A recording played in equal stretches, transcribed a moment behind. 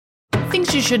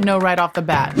things you should know right off the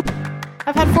bat.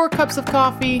 I've had 4 cups of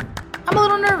coffee. I'm a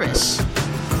little nervous.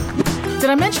 Did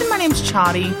I mention my name's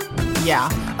Chadi? Yeah.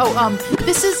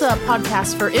 This is a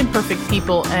podcast for imperfect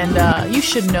people, and you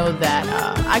should know that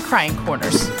I cry in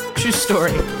corners. True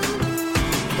story.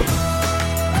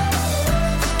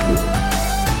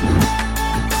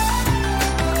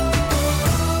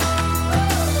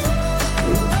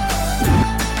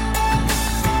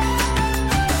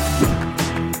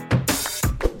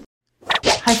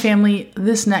 Hi family,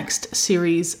 this next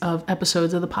series of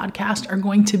episodes of the podcast are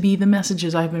going to be the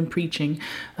messages I've been preaching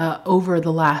over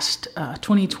the last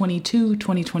 2022,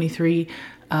 2023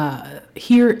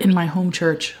 here in my home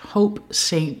church, Hope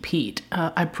St. Pete.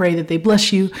 I pray that they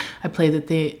bless you. I pray that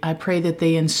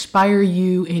they inspire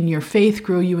you in your faith,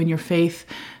 grow you in your faith,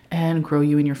 and grow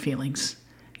you in your feelings.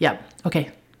 Yep.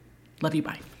 Okay. Love you.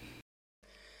 Bye.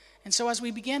 And so as we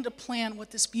began to plan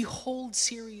what this Behold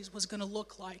series was going to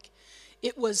look like,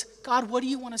 it was, God, what do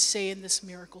you want to say in this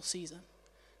miracle season?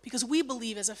 Because we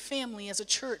believe as a family, as a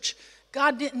church,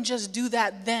 God didn't just do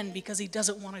that then because he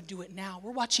doesn't want to do it now.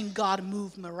 We're watching God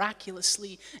move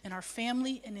miraculously in our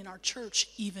family and in our church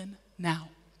even now.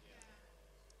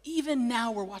 Even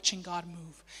now we're watching God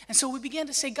move. And so we began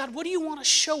to say, God, what do you want to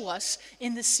show us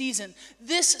in this season?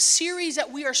 This series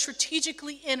that we are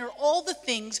strategically in are all the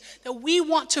things that we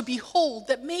want to behold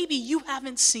that maybe you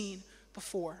haven't seen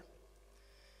before.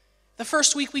 The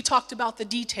first week we talked about the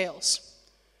details,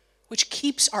 which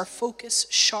keeps our focus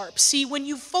sharp. See, when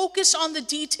you focus on the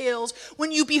details,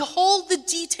 when you behold the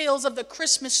details of the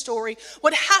Christmas story,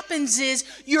 what happens is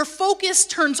your focus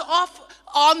turns off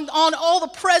on all the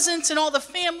presents and all the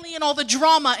family and all the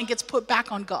drama and gets put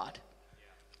back on God.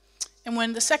 And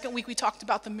when the second week we talked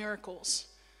about the miracles,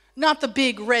 not the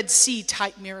big Red Sea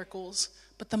type miracles,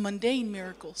 but the mundane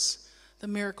miracles, the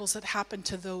miracles that happen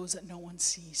to those that no one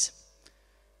sees.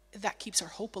 That keeps our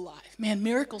hope alive. Man,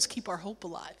 miracles keep our hope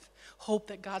alive. Hope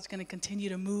that God's going to continue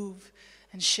to move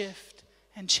and shift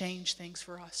and change things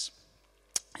for us.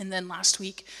 And then last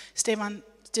week, Stefan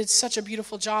did such a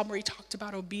beautiful job where he talked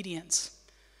about obedience.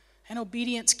 And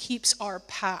obedience keeps our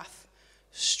path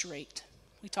straight.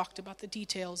 We talked about the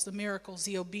details, the miracles,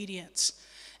 the obedience.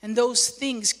 And those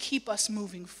things keep us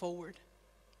moving forward.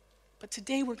 But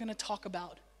today we're going to talk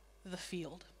about the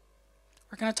field.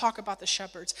 We're going to talk about the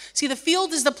shepherds. See, the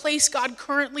field is the place God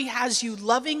currently has you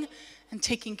loving and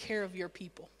taking care of your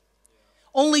people.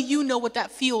 Only you know what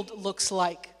that field looks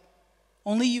like.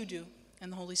 Only you do,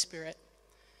 and the Holy Spirit.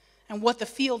 And what the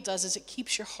field does is it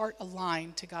keeps your heart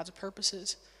aligned to God's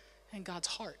purposes and God's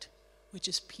heart, which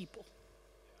is people.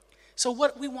 So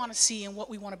what we want to see and what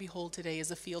we want to behold today is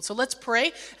the field. So let's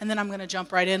pray, and then I'm going to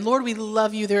jump right in. Lord, we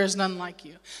love you. There is none like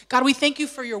you. God, we thank you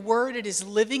for your word. It is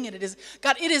living, and it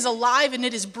is alive, and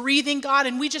it is breathing, God.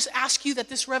 And we just ask you that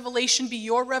this revelation be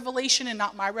your revelation and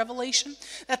not my revelation.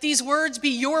 That these words be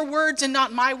your words and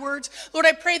not my words. Lord,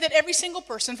 I pray that every single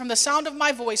person from the sound of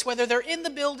my voice, whether they're in the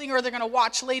building or they're going to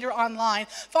watch later online,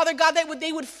 Father God,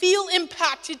 they would feel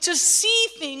impacted to see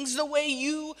things the way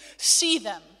you see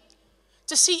them.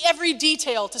 To see every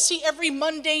detail, to see every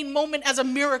mundane moment as a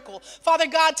miracle. Father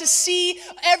God, to see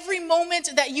every moment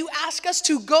that you ask us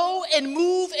to go and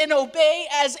move and obey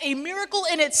as a miracle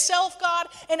in itself, God,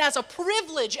 and as a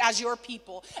privilege as your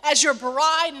people, as your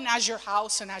bride and as your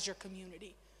house and as your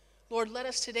community. Lord, let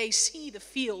us today see the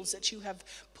fields that you have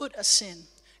put us in.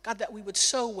 God, that we would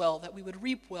sow well, that we would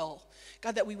reap well.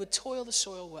 God, that we would toil the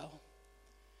soil well.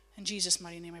 In Jesus'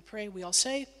 mighty name I pray. We all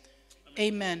say,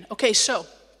 Amen. Okay, so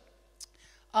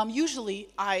usually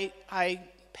I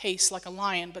pace like a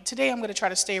lion, but today I'm going to try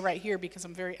to stay right here because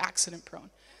I'm very accident prone.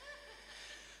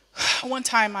 One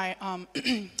time I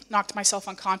knocked myself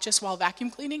unconscious while vacuum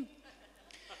cleaning.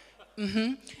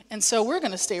 And so we're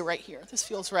going to stay right here. This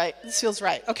feels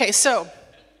right. Okay, so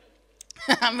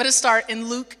I'm going to start in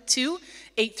Luke 2,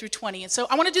 8 through 20. And so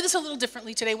I want to do this a little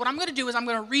differently today. What I'm going to do is I'm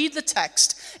going to read the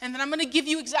text, and then I'm going to give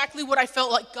you exactly what I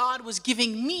felt like God was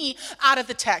giving me out of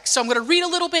the text. So I'm going to read a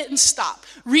little bit and stop.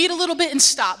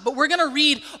 But we're going to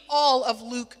read all of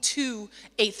Luke 2,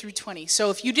 8 through 20.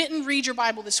 So if you didn't read your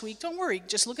Bible this week, don't worry.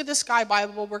 Just look at the Sky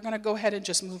Bible. We're going to go ahead and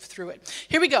just move through it.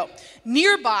 Here we go.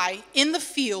 Nearby in the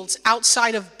fields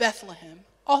outside of Bethlehem.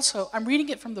 Also, I'm reading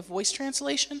it from the Voice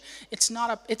translation. It's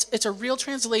a real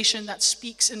translation that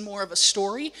speaks in more of a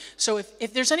story. So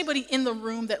if there's anybody in the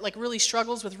room that like really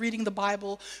struggles with reading the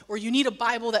Bible, or you need a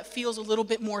Bible that feels a little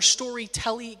bit more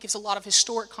storytelling, it gives a lot of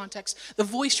historic context, the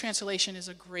Voice translation is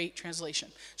a great translation.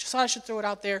 Just thought I should throw it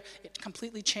out there. It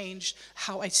completely changed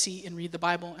how I see and read the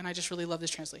Bible, and I just really love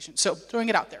this translation. So throwing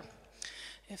it out there.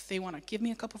 If they want to give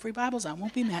me a couple free Bibles, I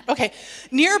won't be mad. Okay.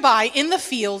 Nearby in the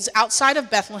fields outside of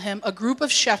Bethlehem, a group of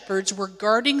shepherds were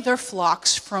guarding their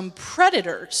flocks from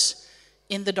predators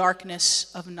in the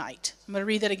darkness of night. I'm going to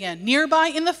read that again. Nearby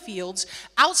in the fields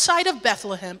outside of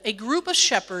Bethlehem, a group of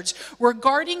shepherds were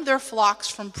guarding their flocks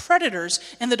from predators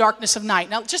in the darkness of night.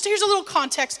 Now, just here's a little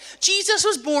context. Jesus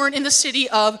was born in the city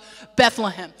of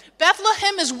Bethlehem.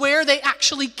 Bethlehem is where they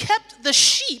actually kept the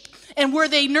sheep and where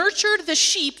they nurtured the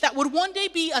sheep that would one day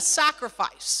be a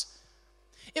sacrifice.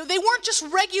 They weren't just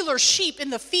regular sheep in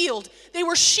the field. They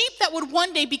were sheep that would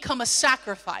one day become a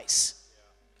sacrifice.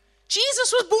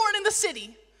 Jesus was born in the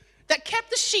city that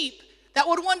kept the sheep that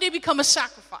would one day become a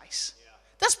sacrifice.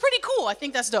 That's pretty cool. I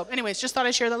think that's dope. Anyways, just thought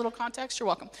I'd share that little context. You're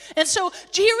welcome. And so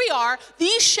here we are.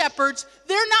 These shepherds,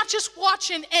 they're not just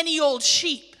watching any old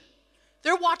sheep.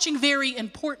 They're watching very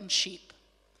important sheep.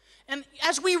 And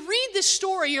as we read this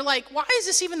story, you're like, why is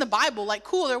this even the Bible? Like,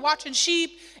 cool, they're watching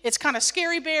sheep. It's kind of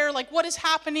scary bear. Like, what is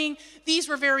happening? These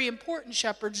were very important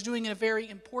shepherds doing a very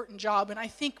important job. And I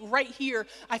think right here,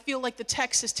 I feel like the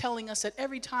text is telling us that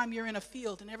every time you're in a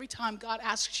field and every time God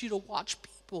asks you to watch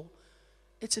people,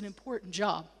 it's an important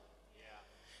job. Yeah.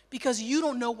 Because you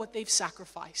don't know what they've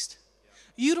sacrificed.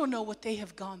 Yeah. You don't know what they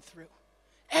have gone through.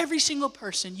 Every single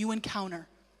person you encounter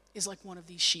is like one of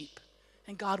these sheep.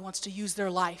 And God wants to use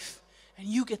their life, and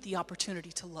you get the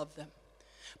opportunity to love them.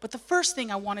 But the first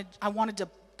thing I wanted to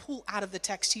pull out of the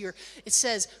text here, it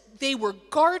says they were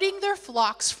guarding their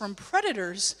flocks from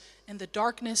predators in the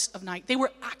darkness of night. They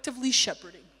were actively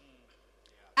shepherding.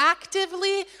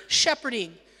 Actively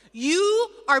shepherding. You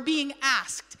are being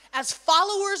asked as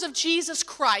followers of Jesus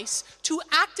Christ to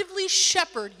actively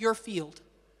shepherd your field.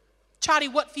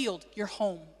 Chadi, what field? Your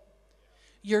home,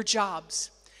 your jobs,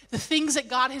 the things that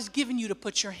God has given you to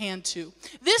put your hand to.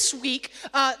 This week,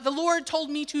 the Lord told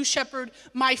me to shepherd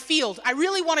my field. I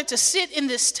really wanted to sit in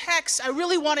this text. I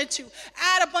really wanted to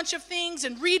add a bunch of things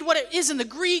and read what it is in the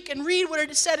Greek and read what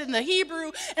it said in the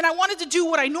Hebrew. And I wanted to do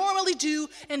what I normally do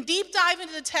and deep dive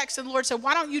into the text. And the Lord said,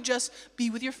 why don't you just be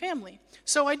with your family?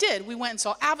 So I did. We went and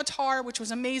saw Avatar, which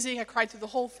was amazing. I cried through the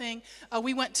whole thing.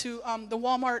 We went to the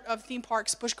Walmart of theme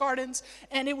parks, Busch Gardens,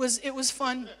 and it was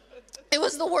fun. It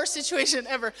was the worst situation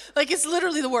ever. Like, it's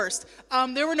literally the worst.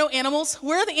 There were no animals.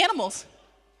 Where are the animals?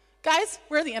 Guys,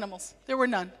 where are the animals? There were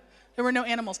none. There were no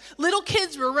animals. Little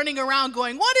kids were running around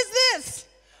going, what is this?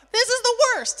 This is the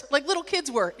worst. Like little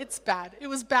kids were. It's bad. It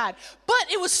was bad.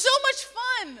 But it was so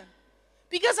much fun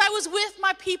because I was with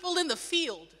my people in the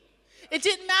field. It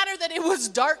didn't matter that it was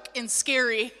dark and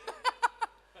scary.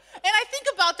 And I think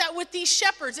about that with these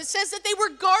shepherds. It says that they were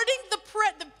guarding them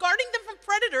from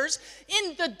predators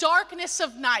in the darkness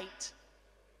of night.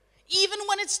 Even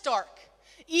when it's dark,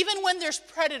 even when there's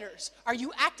predators, are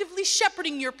you actively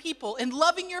shepherding your people and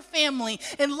loving your family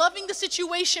and loving the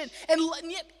situation? And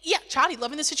yeah, Chadi,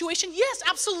 loving the situation? Yes,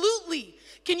 absolutely.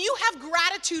 Can you have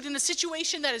gratitude in a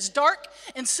situation that is dark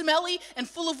and smelly and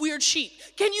full of weird sheep?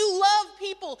 Can you love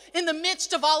people in the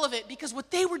midst of all of it? Because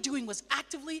what they were doing was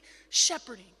actively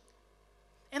shepherding.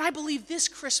 And I believe this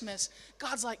Christmas,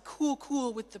 God's like,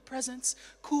 cool with the presents,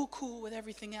 cool with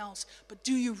everything else. But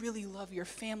do you really love your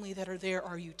family that are there?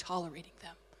 Or are you tolerating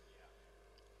them?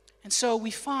 And so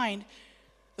we find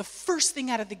the first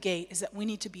thing out of the gate is that we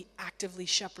need to be actively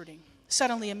shepherding.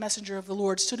 Suddenly a messenger of the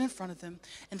Lord stood in front of them,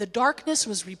 and the darkness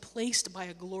was replaced by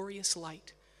a glorious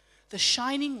light, the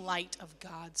shining light of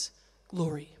God's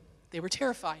glory. They were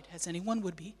terrified, as anyone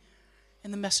would be.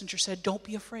 And the messenger said, don't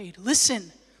be afraid.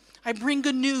 Listen. I bring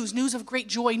good news, news of great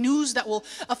joy, news that will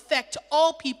affect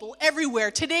all people everywhere.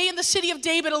 Today in the city of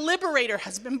David, a liberator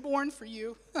has been born for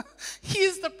you. He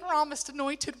is the promised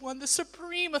anointed one, the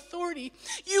supreme authority.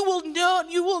 You will know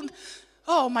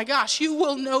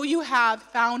you have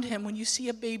found him when you see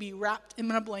a baby wrapped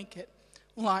in a blanket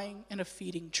lying in a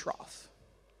feeding trough.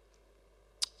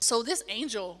 So this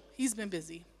angel, he's been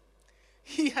busy.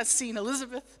 He has seen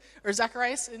Elizabeth or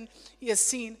Zacharias, and he has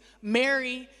seen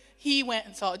Mary. He went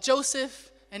and saw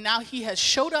Joseph, and now he has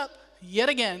showed up yet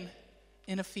again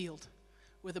in a field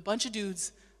with a bunch of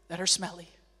dudes that are smelly.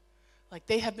 Like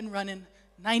they have been running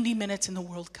 90 minutes in the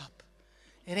World Cup.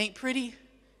 It ain't pretty,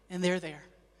 and they're there.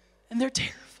 And they're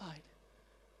terrified.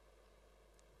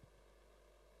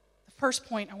 The first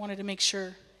point I wanted to make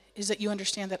sure is that you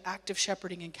understand that active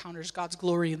shepherding encounters God's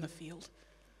glory in the field.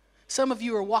 Some of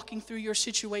you are walking through your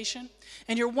situation,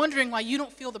 and you're wondering why you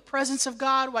don't feel the presence of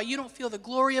God, why you don't feel the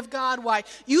glory of God, why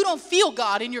you don't feel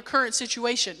God in your current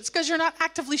situation. It's because you're not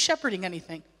actively shepherding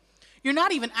anything. You're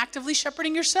not even actively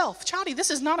shepherding yourself. Chadi,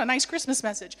 this is not a nice Christmas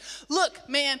message. Look,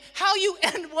 man, how you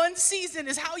end one season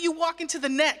is how you walk into the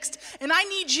next. And I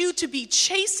need you to be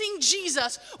chasing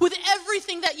Jesus with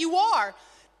everything that you are.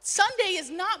 Sunday is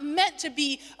not meant to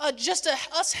be just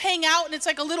us hang out and it's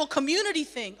like a little community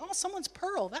thing. Oh, someone's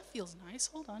pearl. That feels nice.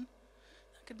 Hold on.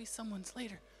 That could be someone's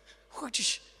later.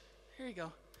 Here you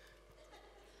go.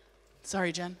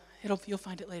 Sorry, Jen. You'll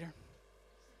find it later.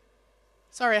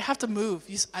 Sorry, I have to move.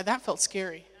 That felt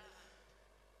scary.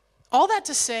 All that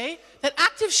to say that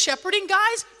active shepherding,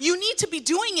 guys, you need to be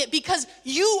doing it because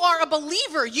you are a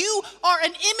believer. You are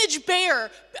an image bearer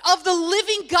of the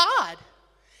living God.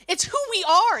 It's who we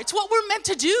are. It's what we're meant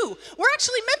to do. We're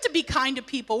actually meant to be kind to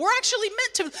people. We're actually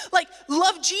meant to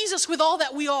love Jesus with all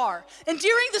that we are. And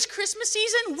during this Christmas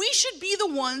season, we should be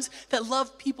the ones that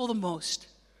love people the most.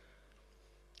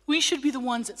 We should be the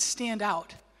ones that stand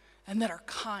out and that are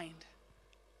kind.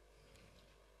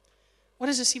 What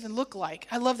does this even look like?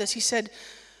 I love this.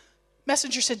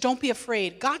 Messenger said, don't be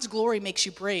afraid. God's glory makes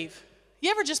you brave. You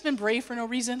ever just been brave for no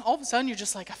reason? All of a sudden, you're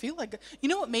just like, I feel like, you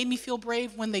know what made me feel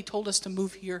brave? When they told us to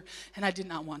move here, and I did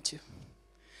not want to.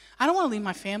 I don't want to leave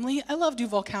my family. I love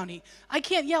Duval County. I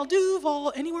can't yell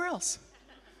Duval anywhere else.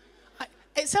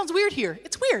 It sounds weird here.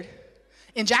 It's weird.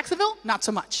 In Jacksonville, not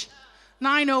so much.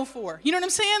 904. You know what I'm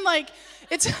saying?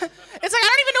 It's like I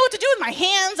don't even know what to do with my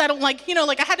hands. I don't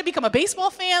I had to become a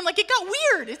baseball fan. It got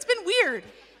weird. It's been weird.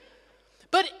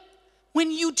 But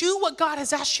when you do what God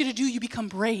has asked you to do, you become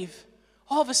brave.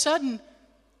 All of a sudden,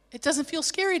 it doesn't feel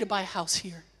scary to buy a house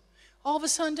here. All of a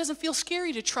sudden, it doesn't feel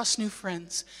scary to trust new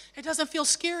friends. It doesn't feel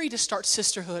scary to start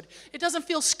sisterhood. It doesn't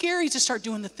feel scary to start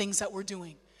doing the things that we're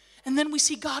doing. And then we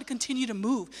see God continue to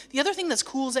move. The other thing that's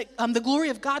cool is that the glory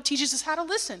of God teaches us how to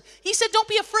listen. He said, don't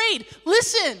be afraid.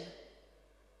 Listen.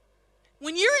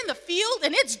 When you're in the field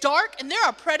and it's dark and there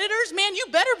are predators, man, you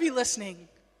better be listening.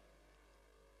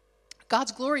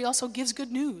 God's glory also gives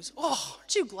good news. Oh,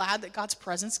 aren't you glad that God's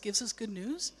presence gives us good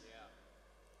news? Yeah.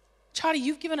 Chadi,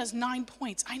 you've given us 9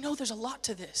 points. I know there's a lot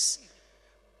to this.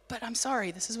 But I'm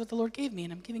sorry, this is what the Lord gave me,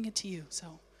 and I'm giving it to you.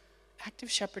 So,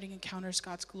 active shepherding encounters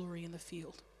God's glory in the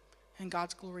field. And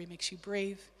God's glory makes you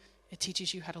brave. It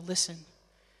teaches you how to listen.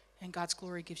 And God's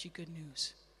glory gives you good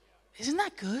news. Isn't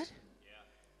that good? Yeah.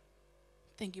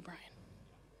 Thank you, Brian.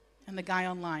 And the guy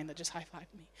online that just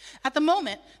high-fived me. At the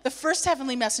moment, the first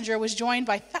heavenly messenger was joined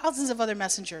by thousands of other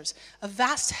messengers, a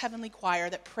vast heavenly choir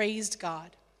that praised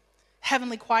God.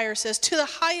 Heavenly choir says, to the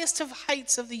highest of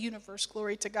heights of the universe,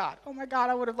 glory to God. Oh my God,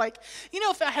 I would have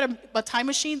if I had a time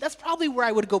machine, that's probably where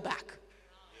I would go back.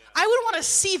 I would want to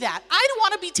see that. I'd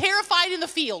want to be terrified in the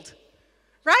field,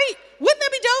 right? Wouldn't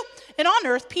that be dope? And on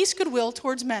earth, peace, goodwill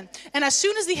towards men. And as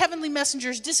soon as the heavenly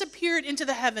messengers disappeared into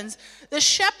the heavens, the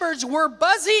shepherds were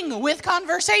buzzing with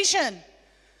conversation.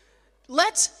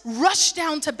 Let's rush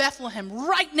down to Bethlehem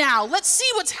right now. Let's see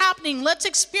what's happening. Let's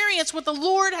experience what the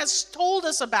Lord has told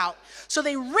us about. So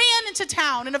they ran into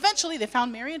town, and eventually they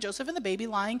found Mary and Joseph and the baby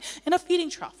lying in a feeding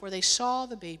trough where they saw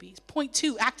the babies. Point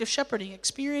 2, active shepherding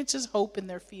experiences hope in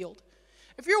their field.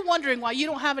 If you're wondering why you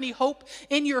don't have any hope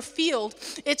in your field,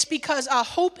 it's because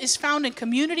hope is found in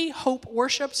community, hope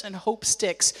worships, and hope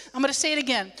sticks. I'm going to say it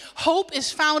again. Hope is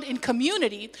found in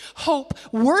community, hope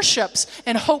worships,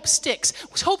 and hope sticks.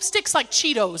 Hope sticks like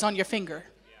Cheetos on your finger.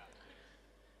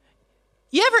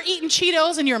 You ever eaten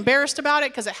Cheetos and you're embarrassed about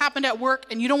it because it happened at work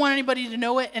and you don't want anybody to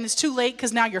know it and it's too late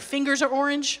because now your fingers are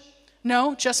orange?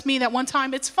 No, just me that one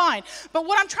time, it's fine. But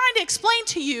what I'm trying to explain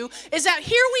to you is that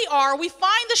here we are, we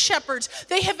find the shepherds,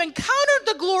 they have encountered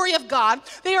the glory of God,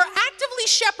 they are actively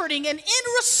shepherding, and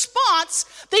in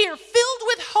response, they are filled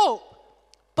with hope,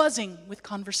 buzzing with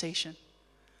conversation,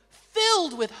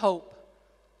 filled with hope.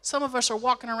 Some of us are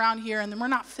walking around here and we're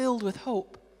not filled with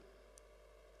hope.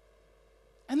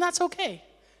 And that's okay.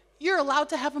 You're allowed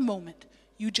to have a moment.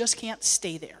 You just can't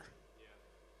stay there.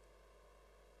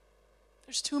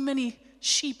 There's too many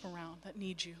sheep around that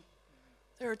need you.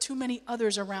 There are too many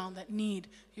others around that need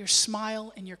your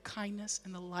smile and your kindness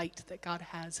and the light that God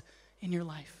has in your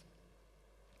life.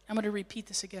 I'm going to repeat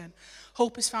this again.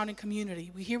 Hope is found in community.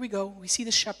 Here we go. We see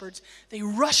the shepherds. They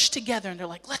rush together and they're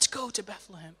like, let's go to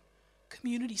Bethlehem.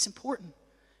 Community is important.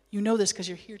 You know this because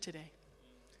you're here today.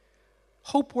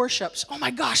 Hope worships. Oh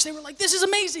my gosh, they were like, this is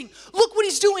amazing. Look what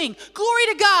he's doing. Glory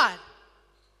to God.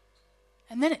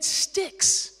 And then it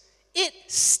sticks. It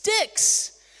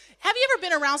sticks. Have you ever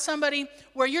been around somebody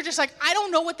where you're just like, I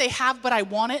don't know what they have, but I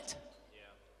want it?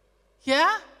 Yeah?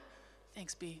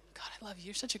 Thanks, B. God, I love you.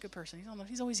 You're such a good person.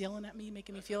 He's always yelling at me,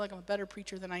 making me feel like I'm a better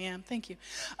preacher than I am. Thank you.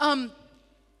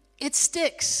 It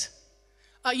sticks.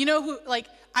 You know who, like,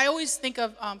 I always think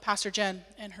of Pastor Jen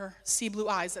and her sea blue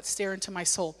eyes that stare into my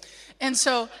soul. And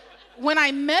so when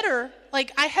I met her,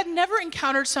 like, I had never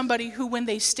encountered somebody who, when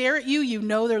they stare at you, you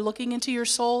know they're looking into your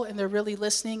soul and they're really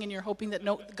listening, and you're hoping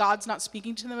that God's not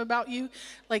speaking to them about you.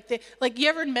 Like, you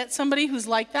ever met somebody who's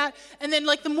like that? And then,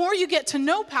 like, the more you get to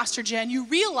know Pastor Jen, you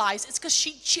realize it's because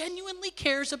she genuinely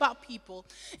cares about people.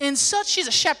 And she's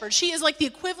a shepherd. She is like the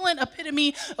equivalent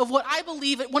epitome of what I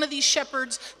believe one of these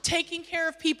shepherds taking care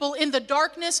of people in the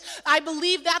darkness. I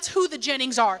believe that's who the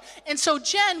Jennings are. And so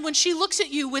Jen, when she looks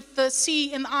at you with the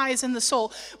sea in the eyes and the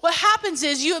soul, what happens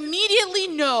is you immediately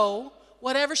know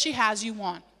whatever she has you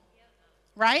want,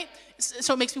 right?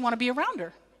 So it makes me want to be around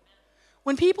her.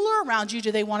 When people are around you,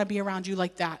 do they want to be around you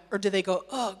like that? Or do they go,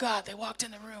 oh God, they walked in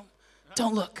the room.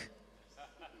 Don't look.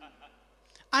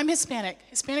 I'm Hispanic.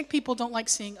 Hispanic people don't like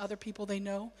seeing other people they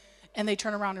know, and they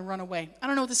turn around and run away. I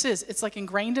don't know what this is. It's like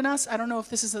ingrained in us. I don't know if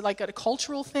this is like a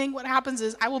cultural thing. What happens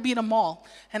is I will be in a mall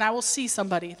and I will see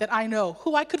somebody that I know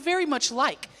who I could very much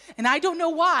like. And I don't know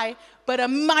why, but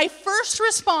my first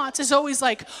response is always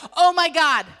like, oh my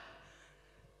God,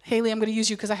 Haley, I'm going to use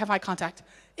you because I have eye contact.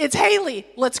 It's Haley.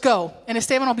 Let's go. And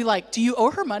Esteban will be like, do you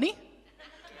owe her money?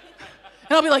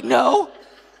 And I'll be like, no.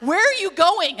 Where are you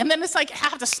going? And then it's like, I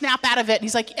have to snap out of it. And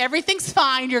he's like, everything's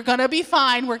fine. You're going to be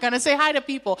fine. We're going to say hi to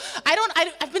people.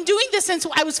 I've been doing this since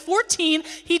I was 14.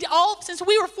 Since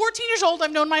we were 14 years old,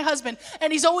 I've known my husband.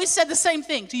 And he's always said the same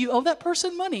thing. Do you owe that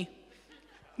person money?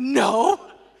 No.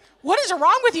 What is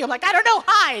wrong with you? I'm like, I don't know.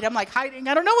 Hide. I'm like, hiding.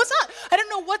 I don't know what's up. I don't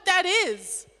know what that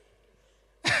is.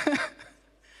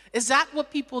 Is that what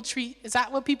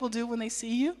people do when they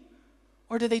see you?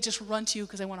 Or do they just run to you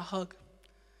because they want to hug?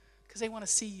 Because they want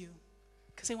to see you,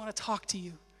 because they want to talk to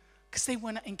you, because they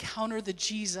want to encounter the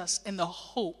Jesus and the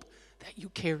hope that you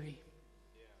carry.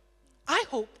 I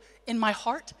hope in my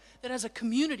heart that as a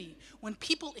community, when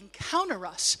people encounter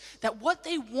us, that what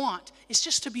they want is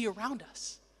just to be around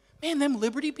us. Man, them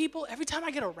Liberty people, every time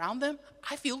I get around them,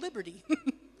 I feel liberty.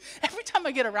 Every time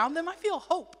I get around them, I feel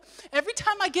hope. Every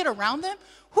time I get around them,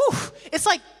 it's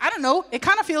like, I don't know, it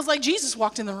kind of feels like Jesus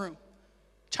walked in the room.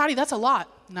 Chadi, that's a lot.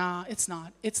 Nah, it's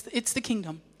not. It's the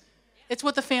kingdom. It's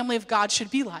what the family of God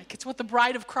should be like. It's what the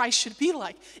bride of Christ should be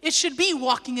like. It should be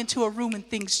walking into a room and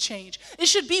things change. It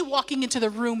should be walking into the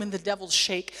room and the devils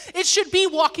shake. It should be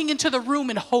walking into the room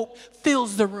and hope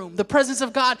fills the room. The presence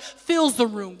of God fills the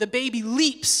room. The baby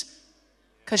leaps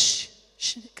because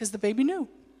the baby knew.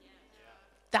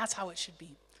 That's how it should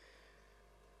be.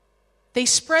 They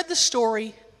spread the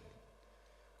story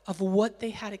of what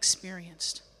they had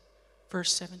experienced.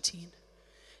 Verse 17,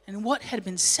 and what had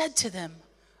been said to them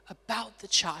about the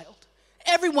child.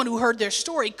 Everyone who heard their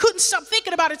story couldn't stop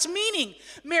thinking about its meaning.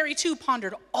 Mary, too,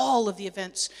 pondered all of the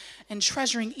events and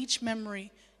treasuring each memory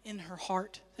in her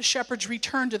heart. The shepherds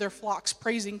returned to their flocks,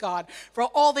 praising God for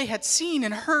all they had seen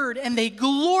and heard, and they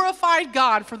glorified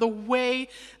God for the way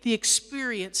the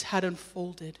experience had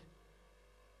unfolded,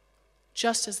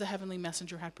 just as the heavenly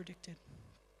messenger had predicted.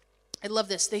 I love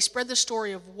this. They spread the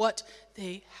story of what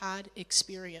they had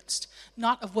experienced,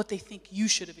 not of what they think you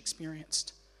should have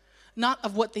experienced, not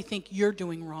of what they think you're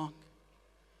doing wrong.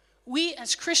 We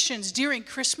as Christians during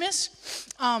Christmas,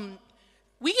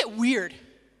 we get weird,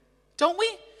 don't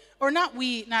we? Or not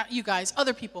we, not you guys,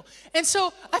 other people. And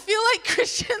so I feel like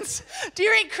Christians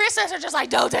during Christmas are just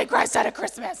like, don't take Christ out of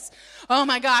Christmas. Oh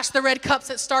my gosh, the red cups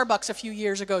at Starbucks a few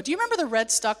years ago. Do you remember the red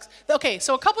stucks? Okay,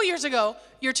 so a couple years ago,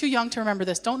 you're too young to remember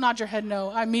this. Don't nod your head no.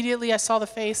 I saw the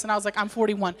face and I was like, I'm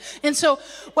 41. And so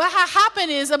what happened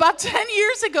is about 10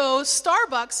 years ago,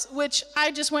 Starbucks, which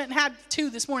I just went and had 2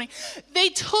 this morning, they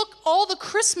took all the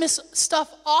Christmas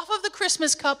stuff off of the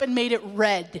Christmas cup and made it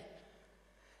red.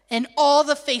 And all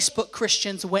the Facebook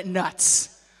Christians went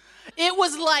nuts. It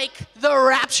was like the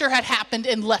rapture had happened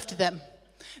and left them.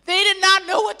 They did not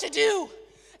know what to do.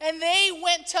 And they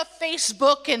went to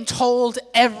Facebook and told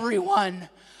everyone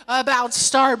about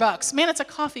Starbucks. Man, it's a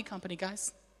coffee company,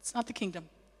 guys. It's not the kingdom.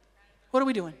 What are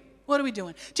we doing? What are we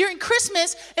doing? During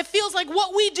Christmas, it feels like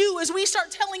what we do is we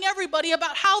start telling everybody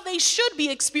about how they should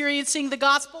be experiencing the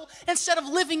gospel instead of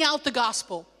living out the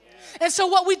gospel. And so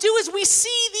what we do is we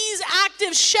see these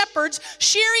active shepherds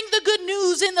sharing the good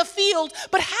news in the field,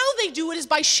 but how they do it is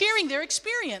by sharing their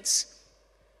experience.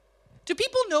 Do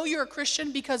people know you're a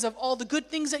Christian because of all the good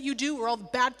things that you do or all the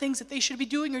bad things that they should be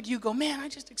doing? Or do you go, man, I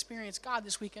just experienced God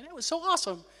this weekend. It was so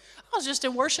awesome. I was just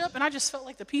in worship and I just felt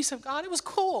like the peace of God. It was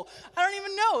cool. I don't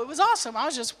even know. It was awesome. I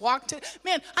was just walked in.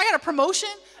 Man, I got a promotion.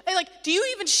 And do you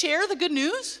even share the good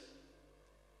news?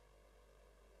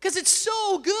 Because it's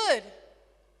so good.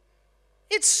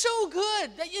 It's so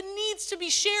good that it needs to be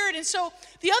shared. And so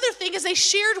the other thing is they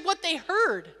shared what they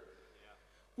heard.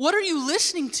 What are you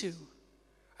listening to?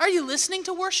 Are you listening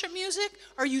to worship music?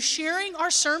 Are you sharing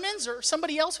our sermons or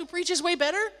somebody else who preaches way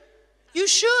better? You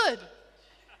should.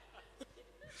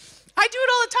 I do it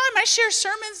all the time. I share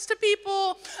sermons to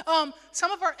people.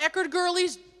 Some of our Eckerd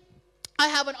girlies, I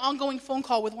have an ongoing phone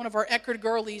call with one of our Eckerd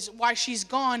girlies while she's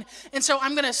gone. And so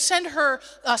I'm going to send her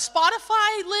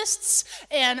Spotify lists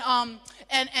and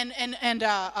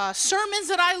sermons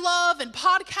that I love and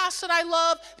podcasts that I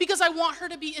love because I want her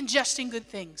to be ingesting good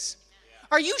things.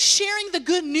 Are you sharing the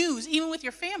good news even with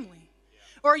your family?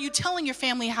 Or are you telling your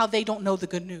family how they don't know the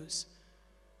good news?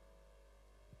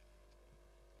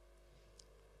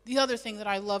 The other thing that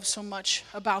I love so much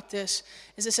about this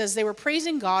is it says they were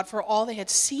praising God for all they had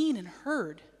seen and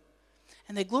heard.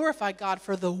 And they glorified God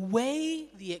for the way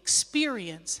the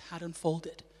experience had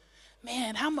unfolded.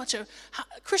 Man,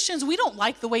 Christians, we don't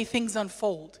like the way things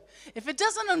unfold. If it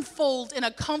doesn't unfold in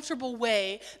a comfortable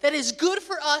way that is good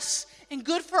for us and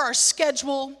good for our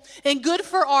schedule and good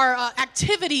for our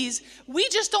activities, we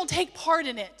just don't take part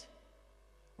in it.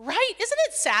 Right? Isn't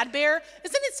it sad, Bear?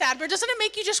 Isn't it sad, Bear? Doesn't it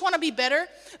make you just want to be better?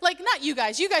 Like, not you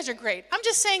guys. You guys are great. I'm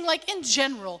just saying, like, in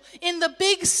general, in the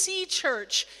Big C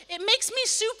church, it makes me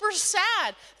super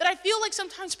sad that I feel like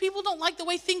sometimes people don't like the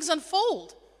way things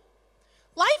unfold.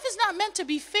 Life is not meant to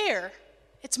be fair.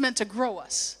 It's meant to grow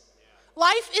us.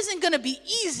 Life isn't going to be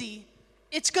easy.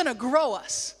 It's going to grow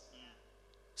us.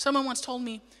 Someone once told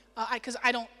me,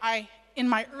 in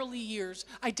my early years,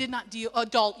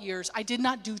 adult years, I did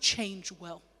not do change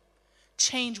well.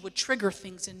 Change would trigger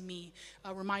things in me,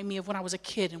 remind me of when I was a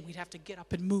kid and we'd have to get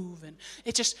up and move. And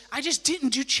I just didn't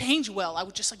do change well. I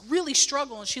would just like really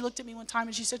struggle. And she looked at me one time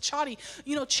and she said, Chadi,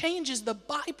 change is the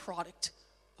byproduct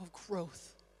of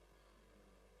growth.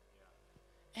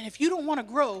 And if you don't want to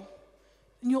grow,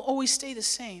 then you'll always stay the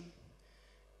same.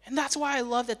 And that's why I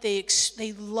love that they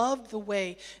loved the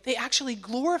way, they actually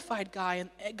glorified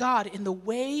God in the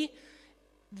way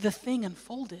the thing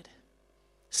unfolded.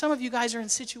 Some of you guys are in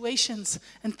situations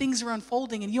and things are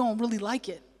unfolding and you don't really like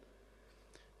it.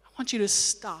 I want you to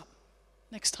stop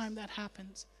next time that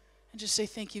happens and just say,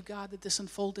 thank you, God, that this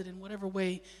unfolded in whatever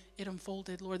way it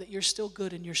unfolded, Lord, that you're still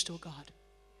good and you're still God.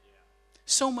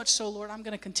 So much so, Lord, I'm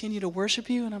going to continue to worship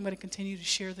you and I'm going to continue to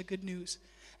share the good news.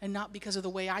 And not because of the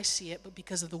way I see it, but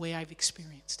because of the way I've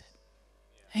experienced it.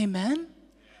 Yeah. Amen?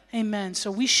 Yeah. Amen. So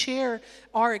we share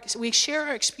our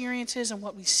experiences and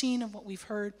what we've seen and what we've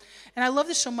heard. And I love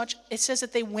this so much. It says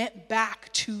that they went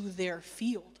back to their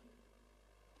field.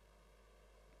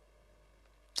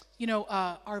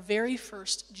 Our very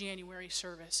first January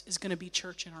service is going to be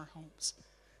church in our homes.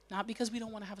 Not because we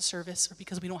don't want to have a service or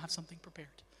because we don't have something prepared.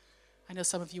 I know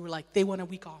some of you were like, they want a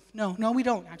week off. No, we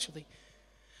don't actually.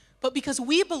 But because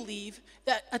we believe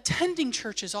that attending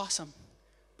church is awesome,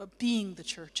 but being the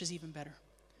church is even better.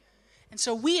 And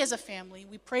so we as a family,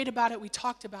 we prayed about it, we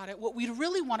talked about it. What we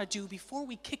really want to do before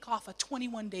we kick off a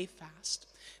 21-day fast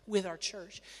with our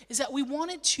church is that we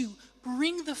wanted to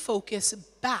bring the focus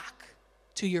back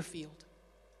to your field.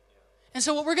 And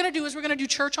so what we're going to do is we're going to do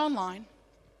church online.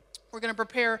 We're going to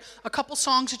prepare a couple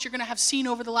songs that you're going to have seen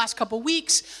over the last couple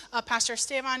weeks. Pastor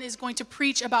Esteban is going to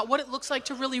preach about what it looks like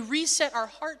to really reset our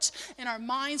hearts and our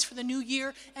minds for the new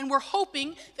year. And we're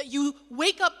hoping that you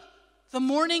wake up the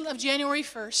morning of January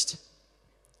 1st,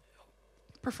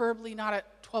 preferably not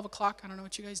at 12 o'clock. I don't know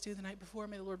what you guys do the night before.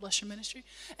 May the Lord bless your ministry.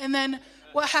 And then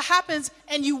what happens,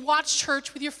 and you watch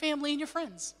church with your family and your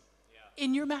friends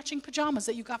in your matching pajamas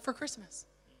that you got for Christmas.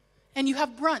 And you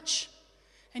have brunch,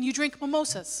 and you drink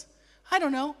mimosas. I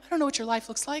don't know what your life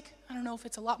looks like. I don't know if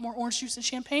it's a lot more orange juice and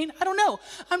champagne. I don't know.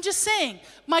 I'm just saying,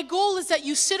 my goal is that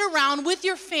you sit around with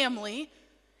your family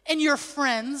and your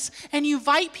friends and you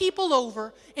invite people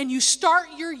over and you start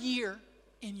your year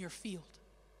in your field.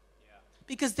 Yeah.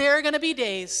 Because there are going to be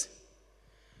days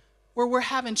where we're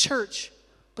having church,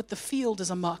 but the field is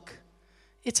a muck.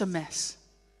 It's a mess.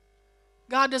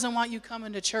 God doesn't want you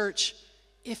coming to church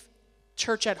if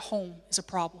church at home is a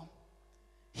problem.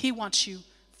 He wants you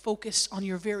focused on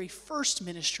your very first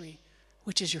ministry,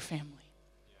 which is your family.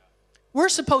 Yeah. We're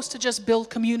supposed to just build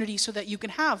community so that you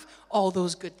can have all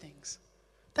those good things.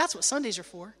 That's what Sundays are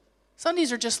for.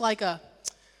 Sundays are just like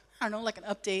like an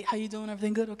update. How you doing?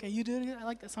 Everything good? Okay, you doing it? I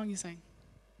like that song you sang.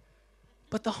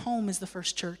 But the home is the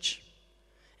first church.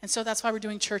 And so that's why we're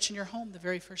doing church in your home the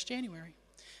very first January.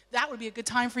 That would be a good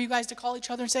time for you guys to call each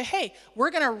other and say, hey,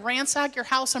 we're going to ransack your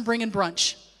house and bring in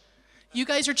brunch. You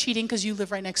guys are cheating because you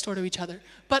live right next door to each other.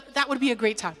 But that would be a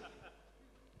great time.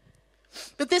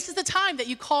 But this is the time that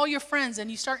you call your friends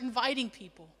and you start inviting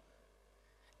people.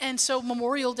 And so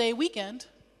Memorial Day weekend,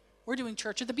 we're doing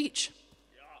church at the beach.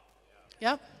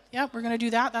 Yep, we're going to do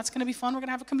that. That's going to be fun. We're going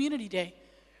to have a community day.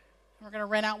 We're going to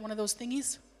rent out one of those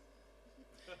thingies.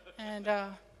 And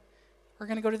we're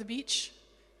going to go to the beach,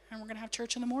 and we're going to have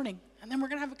church in the morning. And then we're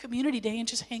going to have a community day and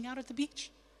just hang out at the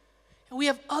beach. And we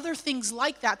have other things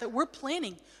like that we're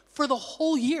planning for the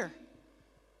whole year.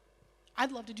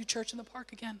 I'd love to do church in the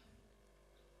park again.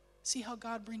 See how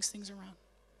God brings things around.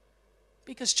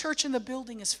 Because church in the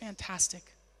building is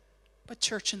fantastic, but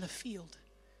church in the field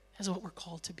is what we're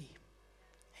called to be.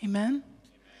 Amen?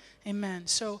 Amen.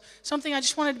 So something I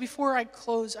just wanted, before I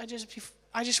close, I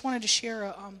just wanted to share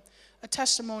a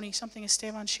testimony, something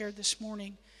Esteban shared this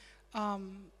morning. I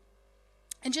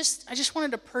just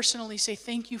wanted to personally say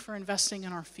thank you for investing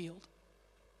in our field.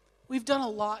 We've done a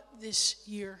lot this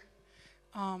year.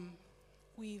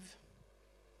 We've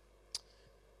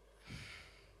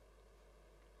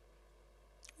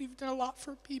done a lot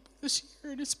for people this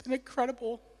year, and it's been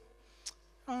incredible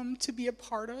to be a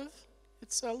part of.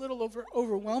 It's a little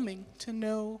overwhelming to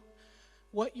know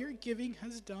what your giving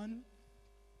has done,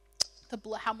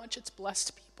 how much it's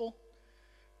blessed people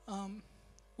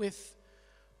with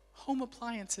home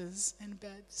appliances and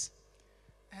beds.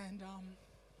 And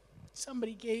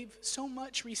somebody gave so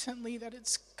much recently that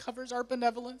it covers our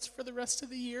benevolence for the rest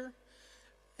of the year,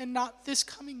 and not this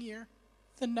coming year,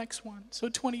 the next one. So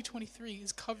 2023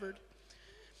 is covered.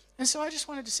 And so I just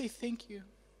wanted to say thank you.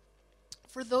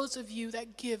 For those of you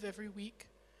that give every week,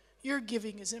 your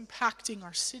giving is impacting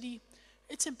our city.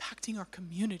 It's impacting our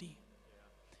community.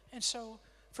 And so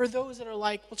for those that are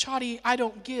like, well, Chadi, I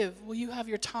don't give. Well, you have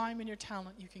your time and your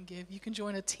talent you can give. You can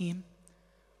join a team.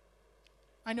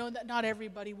 I know that not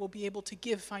everybody will be able to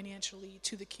give financially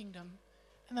to the kingdom,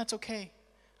 and that's okay.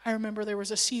 I remember there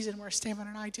was a season where Esteban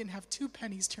and I didn't have 2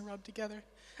 pennies to rub together.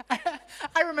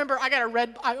 I remember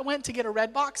I went to get a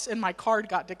red box and my card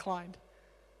got declined.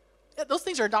 Those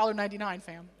things are $1.99,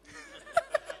 fam.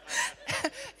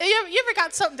 You ever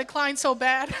got something declined so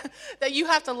bad that you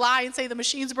have to lie and say the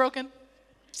machine's broken?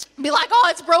 Be like, oh,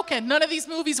 it's broken. None of these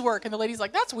movies work. And the lady's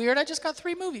like, that's weird. I just got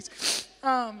 3 movies.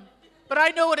 But I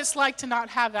know what it's like to not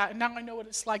have that. And now I know what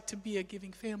it's like to be a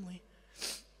giving family.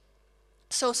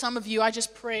 So some of you, I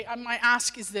just pray. My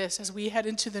ask is this: as we head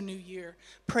into the new year,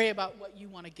 pray about what you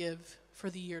want to give for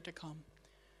the year to come.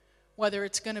 Whether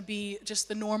it's going to be just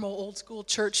the normal old school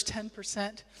church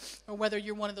 10%, or whether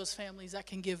you're one of those families that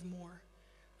can give more.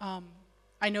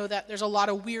 I know that there's a lot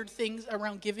of weird things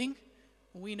around giving.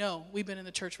 We know. We've been in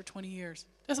the church for 20 years.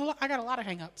 I got a lot of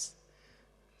hang-ups.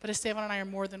 But Esteban and I are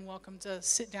more than welcome to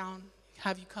sit down,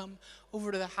 have you come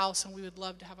over to the house, and we would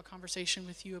love to have a conversation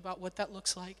with you about what that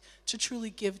looks like to truly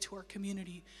give to our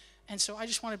community. And so I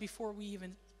just wanted, before we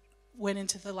even went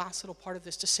into the last little part of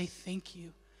this, to say thank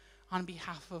you on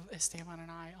behalf of Esteban and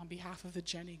I, on behalf of the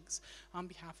Jennings, on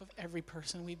behalf of every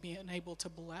person we've been able to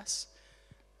bless,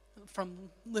 from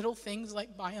little things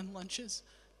like buying lunches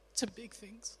to big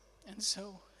things. And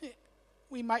so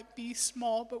we might be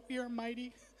small, but we are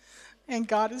mighty, and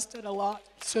God has done a lot.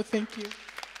 So thank you.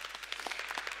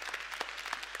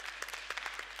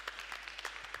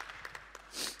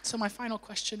 So my final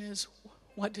question is,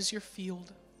 what does your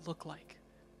field look like?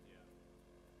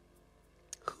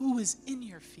 Who is in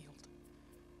your field?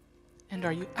 And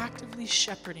are you actively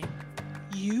shepherding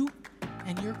you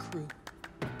and your crew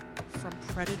from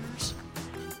predators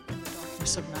in the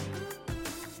darkness of night?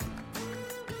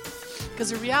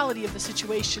 Because the reality of the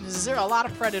situation is there are a lot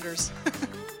of predators.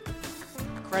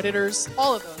 Predators,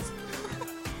 all of those.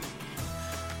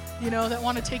 That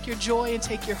want to take your joy and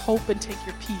take your hope and take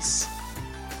your peace.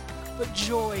 But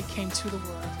joy came to the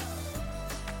world.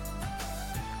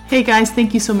 Hey guys,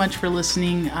 thank you so much for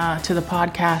listening to the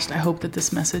podcast. I hope that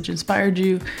this message inspired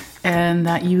you and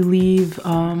that you leave,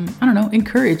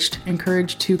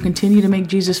 encouraged to continue to make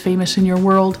Jesus famous in your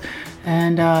world.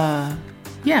 And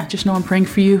just know I'm praying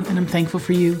for you and I'm thankful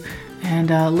for you. And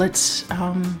let's,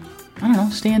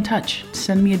 stay in touch.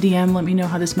 Send me a DM. Let me know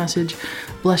how this message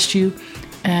blessed you.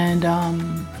 And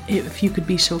if you could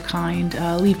be so kind,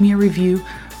 leave me a review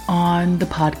on the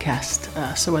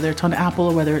podcast. So whether it's on Apple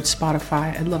or whether it's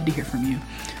Spotify, I'd love to hear from you.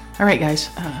 All right, guys,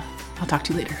 I'll talk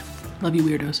to you later. Love you,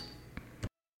 weirdos.